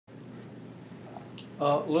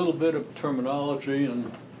A little bit of terminology,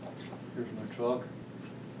 and here's my chalk.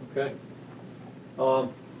 Okay.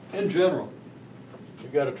 In general,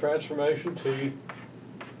 you've got a transformation T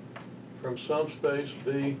from subspace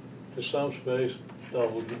V to subspace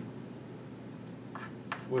W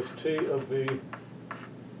with T of V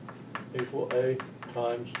equal A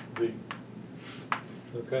times V.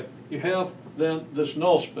 Okay. You have then this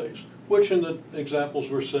null space, which in the examples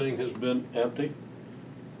we're seeing has been empty.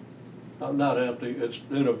 Not empty, it's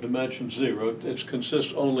in of dimension 0. It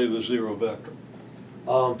consists only of the 0 vector.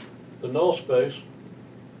 The null space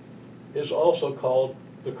is also called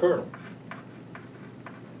the kernel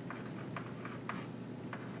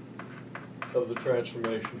of the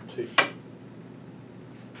transformation T.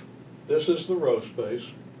 This is the row space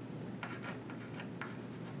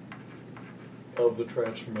of the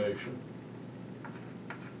transformation.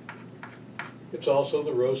 It's also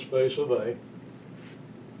the row space of A.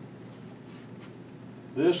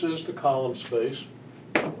 This is the column space.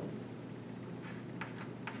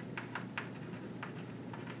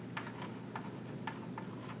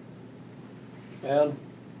 And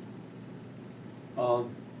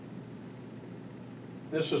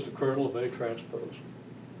this is the kernel of A transpose.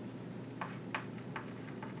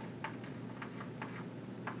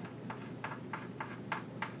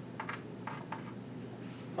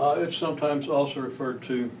 It's sometimes also referred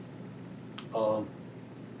to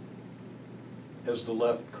as the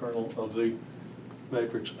left kernel of the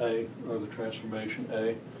matrix A, or the transformation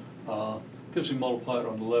A. Because you multiply it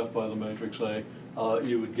on the left by the matrix A,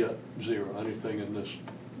 you would get 0, anything in this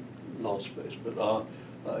null space. But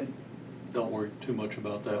don't worry too much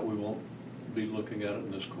about that. We won't be looking at it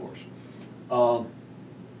in this course.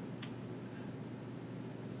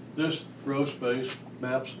 This row space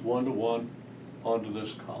maps 1-to-1 onto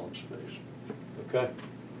this column space. Okay?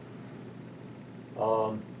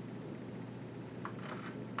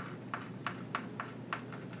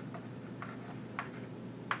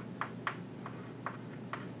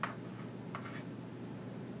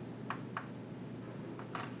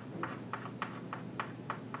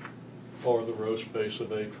 Or the row space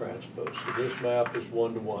of A transpose. So this map is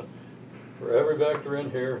 1-to-1. For every vector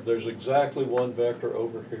in here, there's exactly one vector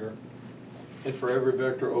over here. And for every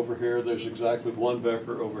vector over here, there's exactly one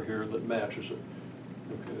vector over here that matches it.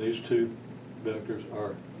 Okay, these two vectors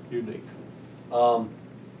are unique.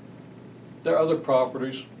 There are other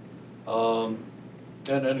properties, and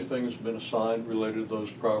anything that's been assigned related to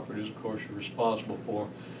those properties, of course, you're responsible for.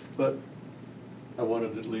 But I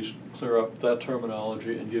wanted to at least clear up that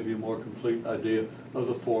terminology and give you a more complete idea of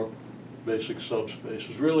the 4 basic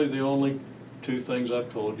subspaces. Really, the only 2 things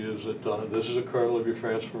I've told you is that this is a kernel of your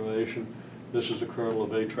transformation, this is the kernel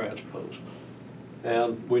of A transpose.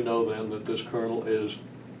 And we know then that this kernel is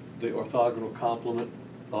the orthogonal complement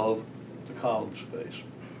of the column space.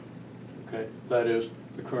 Okay, that is,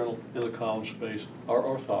 the kernel and the column space are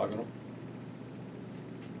orthogonal.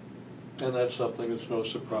 And that's something that's no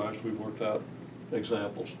surprise. We've worked out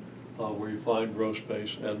examples where you find row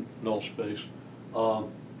space and null space.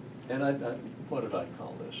 And what did I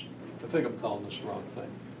call this? I think I'm calling this the wrong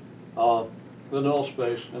thing. The null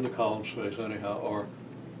space and the column space, anyhow, or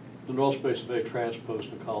the null space of A transpose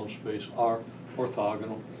and the column space are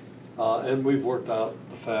orthogonal. And we've worked out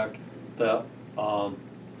the fact that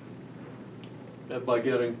by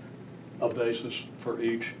getting a basis for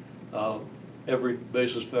each, every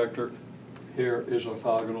basis vector here is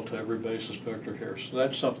orthogonal to every basis vector here. So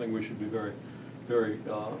that's something we should be very, very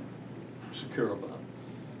secure about.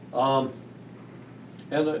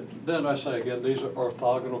 And then I say again, these are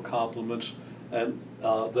orthogonal complements, and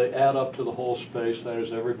they add up to the whole space. That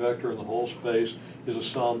is, every vector in the whole space is a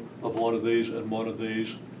sum of one of these and one of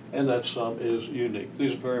these, and that sum is unique.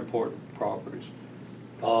 These are very important properties.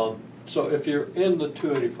 So if you're in the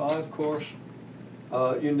 285 course,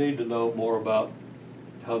 you need to know more about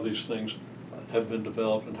how these things have been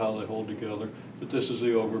developed and how they hold together. But this is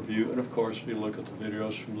the overview, and of course, if you look at the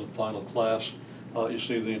videos from the final class, you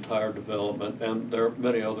see the entire development, and there are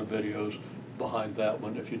many other videos behind that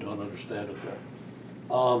one if you don't understand it there.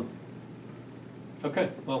 Okay,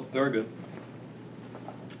 well, very good.